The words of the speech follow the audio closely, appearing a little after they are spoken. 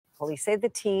Police say the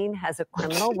teen has a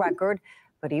criminal record,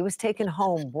 but he was taken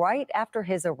home right after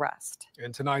his arrest.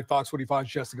 And tonight, Fox 45's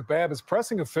Jessica Babb is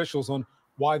pressing officials on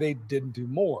why they didn't do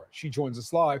more. She joins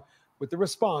us live with the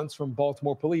response from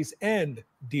Baltimore police and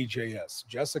DJS.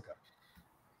 Jessica.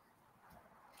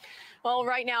 Well,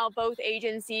 right now, both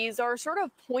agencies are sort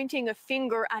of pointing a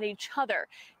finger at each other.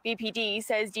 BPD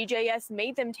says DJS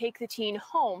made them take the teen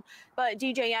home, but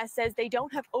DJS says they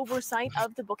don't have oversight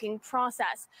of the booking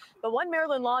process. But one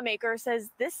Maryland lawmaker says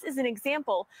this is an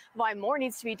example of why more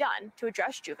needs to be done to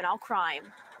address juvenile crime.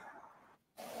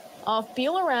 Off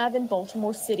Beeler Ave in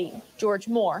Baltimore City, George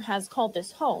Moore has called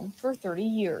this home for 30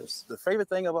 years. The favorite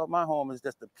thing about my home is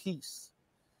just the peace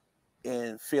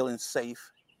and feeling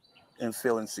safe and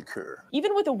feeling secure.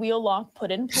 Even with a wheel lock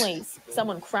put in place,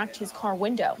 someone cracked his car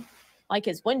window. Like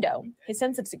his window, his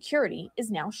sense of security is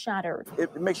now shattered.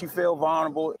 It makes you feel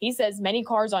vulnerable. He says many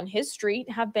cars on his street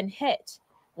have been hit.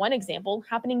 One example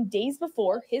happening days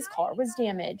before his car was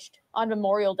damaged. On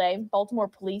Memorial Day, Baltimore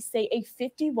police say a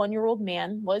 51-year-old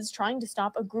man was trying to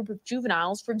stop a group of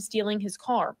juveniles from stealing his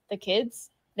car. The kids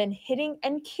then hitting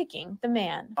and kicking the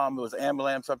man. There was an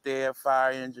ambulance up there,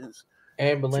 fire engines.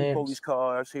 Ambulance. 2 police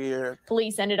cars here.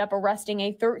 Police ended up arresting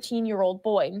a 13-year-old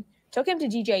boy, took him to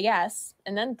DJS,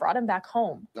 and then brought him back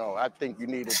home. No, I think you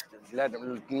need to let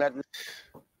them.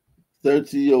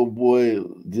 13-year-old boy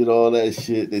did all that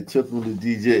shit. They took him to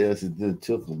DJS and then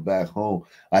took him back home.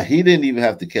 He didn't even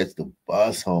have to catch the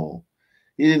bus home.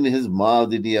 His mom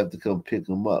didn't even have to come pick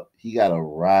him up. He got a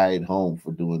ride home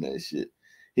for doing that shit.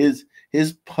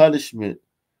 His punishment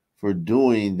for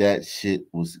doing that shit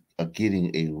was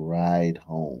getting a ride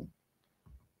home.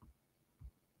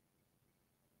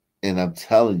 And I'm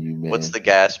telling you, man. What's the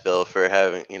gas bill for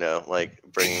having, like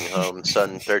bringing home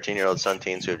 13-year-old son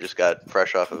teens who have just got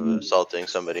fresh off of assaulting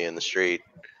somebody in the street?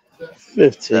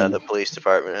 15. The police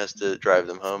department has to drive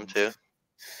them home too.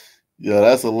 Yeah,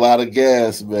 that's a lot of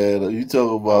gas, man. You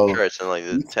talking about? I'm sure it's in like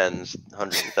the tens,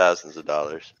 hundreds of thousands of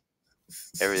dollars.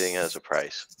 Everything has a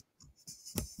price.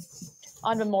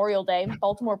 On Memorial Day,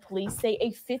 Baltimore police say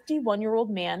a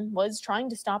 51-year-old man was trying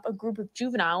to stop a group of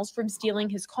juveniles from stealing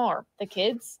his car. The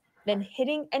kids then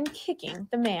hitting and kicking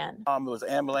the man. There was an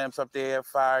ambulance up there,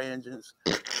 fire engines,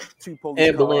 2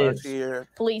 police cars here.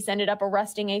 Police ended up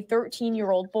arresting a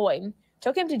 13-year-old boy,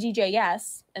 took him to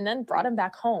DJS, and then brought him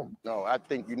back home. No, I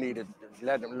think you need to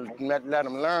let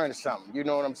them learn something. You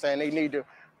know what I'm saying? They need to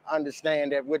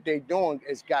understand that what they're doing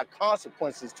has got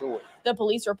consequences to it. The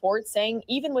police report saying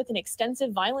even with an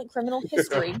extensive violent criminal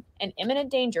history and imminent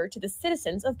danger to the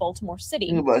citizens of Baltimore City.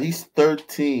 Think about it, he's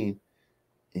 13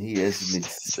 and he has an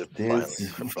extensive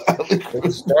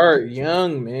violent Start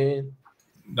young, man.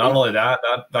 Not only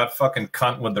that fucking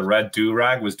cunt with the red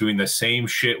do-rag was doing the same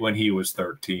shit when he was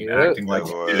 13, acting like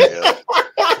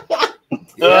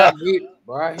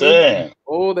Damn.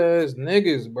 Old ass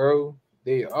niggas, bro.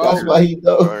 They all that's why he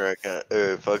knows.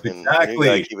 Fucking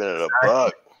Exactly. keeping it a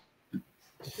buck.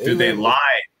 Dude, they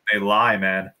lie. They lie,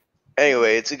 man.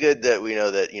 Anyway, it's good that we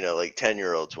know that, like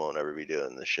 10-year-olds won't ever be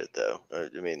doing this shit, though. I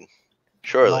mean,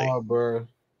 surely. Nah, bro.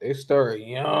 They start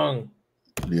young.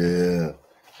 Yeah,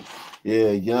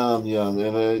 young,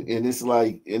 and it's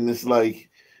like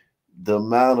the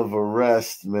amount of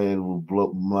arrest, man, will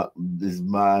blow is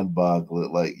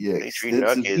mind-boggling. Like, yeah, They treat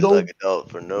our kids like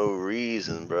adults for no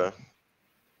reason, bro.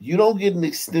 You don't get an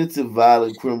extensive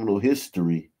violent criminal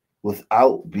history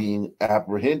without being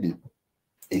apprehended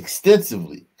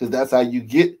extensively, because that's how you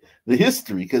get the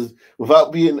history. Because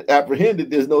without being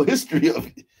apprehended, there's no history of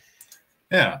it.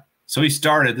 Yeah. So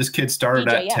this kid started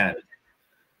at 10.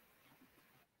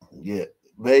 Yeah,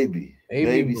 maybe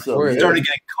so. He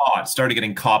started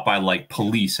getting caught by like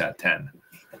police at 10.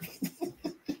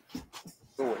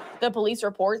 The police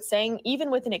report saying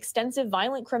even with an extensive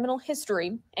violent criminal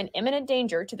history and imminent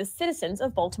danger to the citizens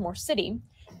of Baltimore City,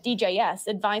 DJS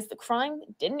advised the crime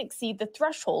didn't exceed the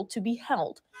threshold to be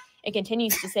held. It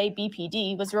continues to say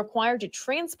BPD was required to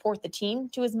transport the teen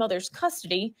to his mother's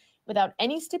custody without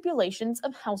any stipulations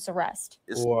of house arrest.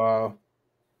 Wow.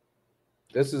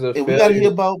 This is a we gotta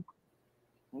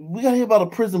hear about a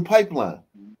prison pipeline.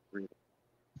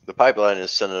 The pipeline is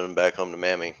sending them back home to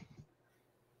Mammy.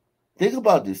 Think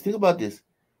about this. Don't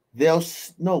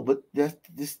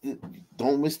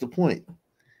miss the point.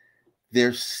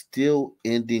 They're still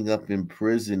ending up in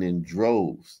prison in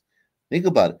droves. Think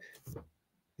about it.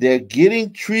 They're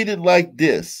getting treated like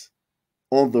this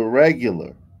on the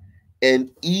regular.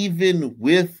 And even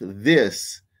with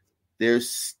this, there's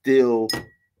still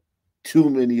too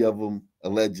many of them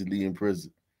allegedly in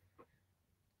prison.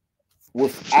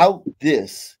 Without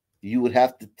this, you would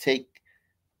have to take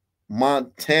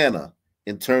Montana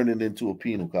and turn it into a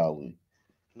penal colony.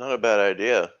 Not a bad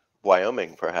idea.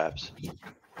 Wyoming, perhaps.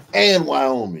 And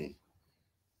Wyoming.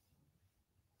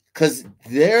 Because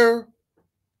they're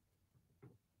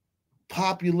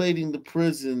populating the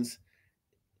prisons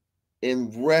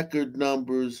in record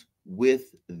numbers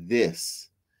with this.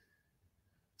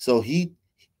 So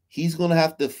he's going to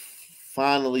have to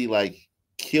finally like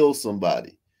kill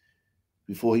somebody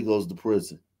before he goes to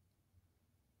prison.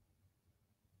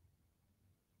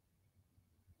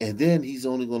 And then he's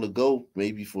only going to go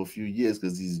maybe for a few years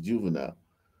because he's a juvenile.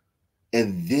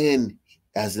 And then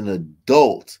as an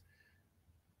adult,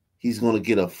 he's going to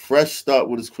get a fresh start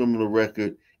with his criminal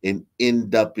record and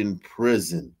end up in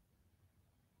prison.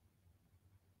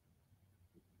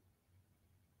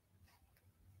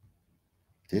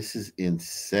 This is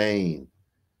insane.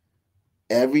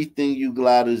 Everything you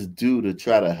gliders do to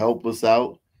try to help us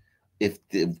out, if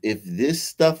this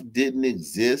stuff didn't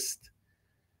exist,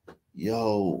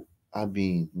 yo, I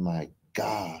mean, my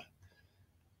God.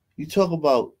 You talk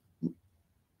about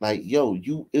like, yo,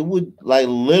 it would like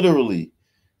literally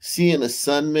seeing a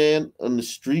Sunman on the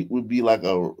street would be like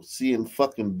seeing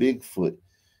fucking Bigfoot.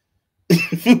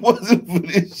 If it wasn't for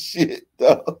this shit,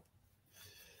 though.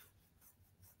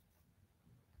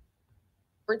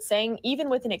 Saying even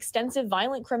with an extensive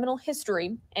violent criminal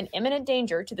history and imminent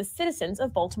danger to the citizens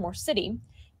of Baltimore City,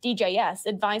 DJS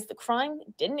advised the crime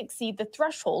didn't exceed the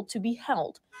threshold to be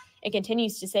held. It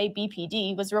continues to say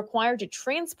BPD was required to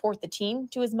transport the teen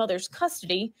to his mother's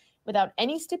custody without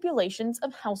any stipulations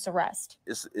of house arrest.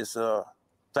 It's a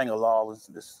thing of law.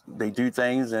 They do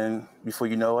things, and before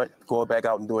you know it, go back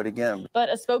out and do it again. But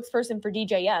a spokesperson for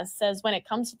DJS says when it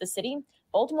comes to the city,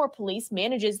 Baltimore police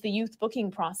manages the youth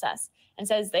booking process and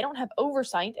says they don't have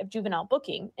oversight of juvenile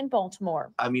booking in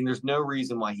Baltimore. I mean, there's no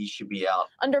reason why he should be out.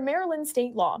 Under Maryland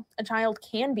state law, a child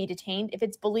can be detained if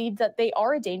it's believed that they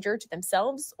are a danger to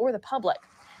themselves or the public.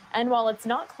 And while it's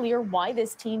not clear why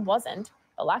this teen wasn't,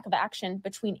 the lack of action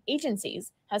between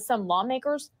agencies has some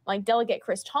lawmakers, like Delegate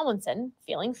Chris Tomlinson,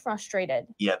 feeling frustrated.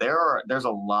 Yeah, there's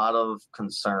a lot of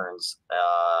concerns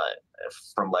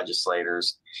from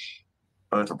legislators,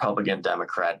 both Republican and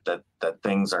Democrat, that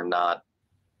things are not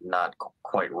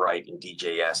quite right in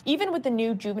DJS. Even with the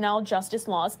new juvenile justice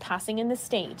laws passing in the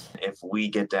state. If we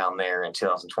get down there in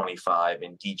 2025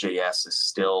 and DJS is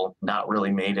still not really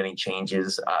made any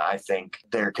changes, I think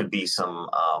there could be some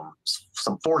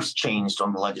force changed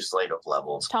on the legislative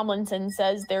levels. Tomlinson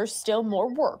says there's still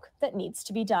more work that needs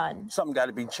to be done. Something got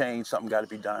to be changed. Something got to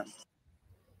be done.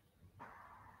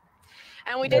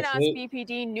 And we did ask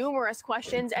BPD numerous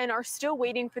questions and are still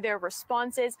waiting for their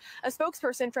responses. A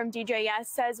spokesperson from DJS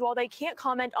says while they can't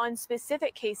comment on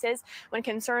specific cases, when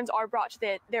concerns are brought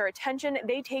to their attention,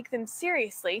 they take them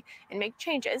seriously and make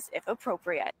changes if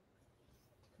appropriate.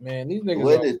 Man, these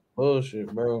niggas are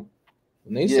bullshit, bro.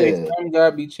 When they say some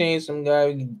gotta be changed, some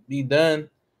gotta be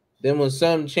done, then when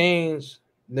something change,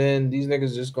 then these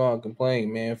niggas just gonna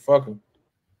complain, man. Fuck them.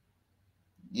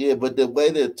 Yeah, but the way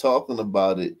they're talking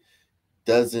about it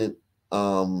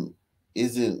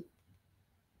isn't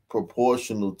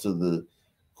proportional to the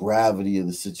gravity of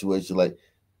the situation. Like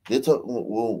they're talking,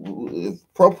 well, if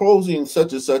proposing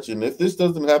such and such, and if this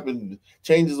doesn't happen,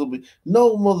 changes will be.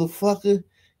 No, motherfucker,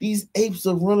 these apes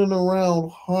are running around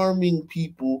harming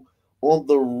people on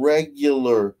the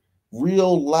regular,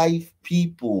 real life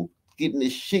people, getting the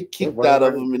shit kicked out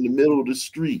of them in the middle of the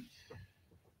street.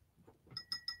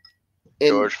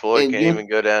 George Floyd can't even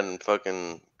go down and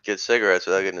fucking get cigarettes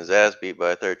without getting his ass beat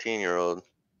by a 13-year-old.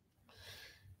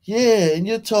 Yeah, and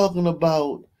you're talking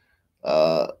about,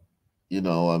 I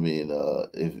mean,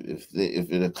 if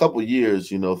in a couple years,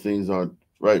 things aren't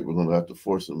right, we're gonna have to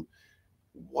force them.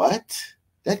 What?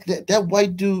 That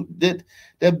white dude,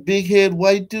 that big head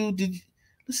white dude,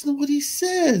 listen to what he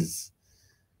says.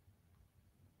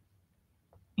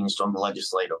 On the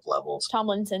legislative levels.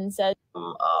 Tomlinson said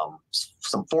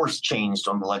some force changed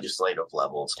on the legislative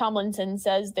levels. Tomlinson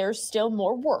says there's still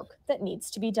more work that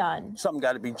needs to be done. Something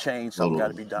got to be changed. Something got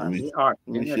to be done. Let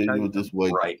me show you what this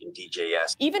white. Right in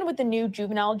DJS. Even with the new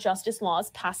juvenile justice laws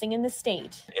passing in the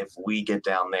state. If we get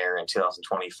down there in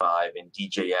 2025 and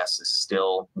DJS is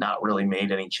still not really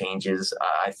made any changes,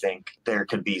 I think there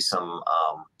could be some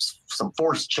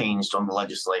force changed on the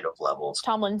legislative levels.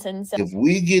 Tomlinson said, if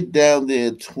we get down there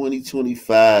in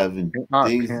 2025 and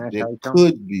things that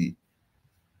could be.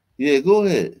 Yeah, go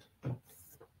ahead.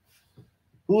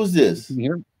 Who's this?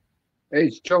 Here,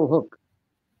 it's Joe Hook,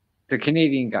 the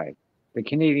Canadian guy, the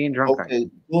Canadian drunk guy. Okay,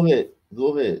 go ahead.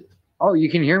 Go ahead. Oh, you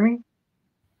can hear me?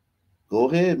 Go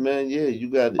ahead, man. Yeah,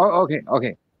 you got it. Oh, okay,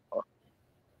 okay.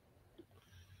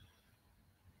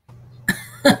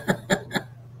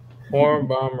 Porn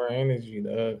bomber energy,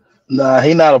 dog. Nah,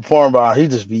 he not a porn bar. He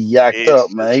just be yacked up,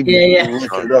 He's man. He be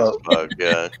liquored drunk as up. fuck,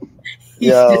 yeah.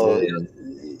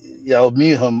 Yo,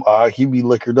 mute him. He be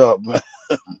liquored up, man.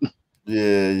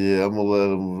 Yeah. I'm gonna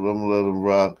let him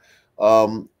rock.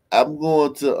 I'm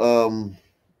going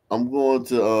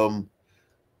to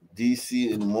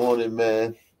DC in the morning,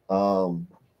 man.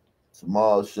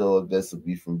 Tomorrow's show, I guess, will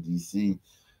be from DC.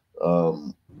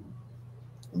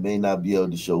 May not be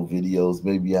able to show videos.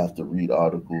 Maybe I have to read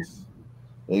articles.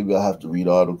 Maybe I have to read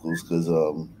articles because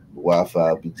the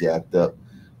Wi-Fi will be jacked up.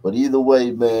 But either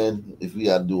way, man, if we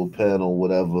got to do a panel,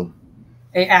 whatever.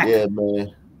 Hey, Ak. Yeah,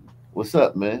 man. What's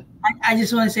up, man? I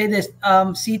just want to say this.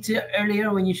 See,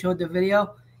 earlier when you showed the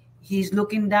video, he's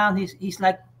looking down. He's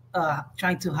like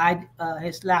trying to hide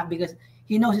his laugh because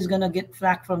he knows he's gonna get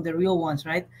flack from the real ones,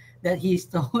 right? That he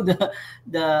stole the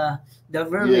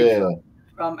verbiage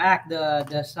from Ak,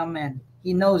 the some man.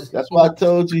 He knows. That's why I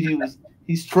told you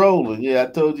he's trolling. Yeah, I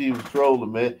told you he was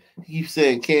trolling, man. He keeps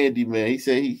saying Candy Man. He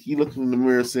said he looks in the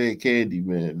mirror saying Candy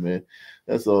Man.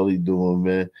 That's all he doing,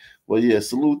 man. Well, yeah,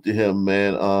 salute to him,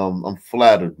 man. I'm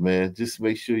flattered, man. Just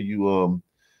make sure you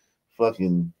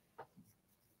fucking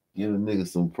give a nigga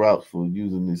some props for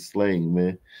using this slang,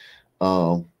 man.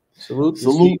 Salute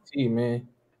to CT, man.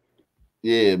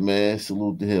 Yeah, man.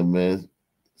 Salute to him, man.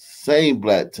 Same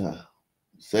black time.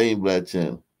 Same black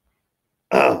channel.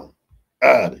 Out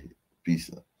of here. Peace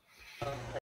out.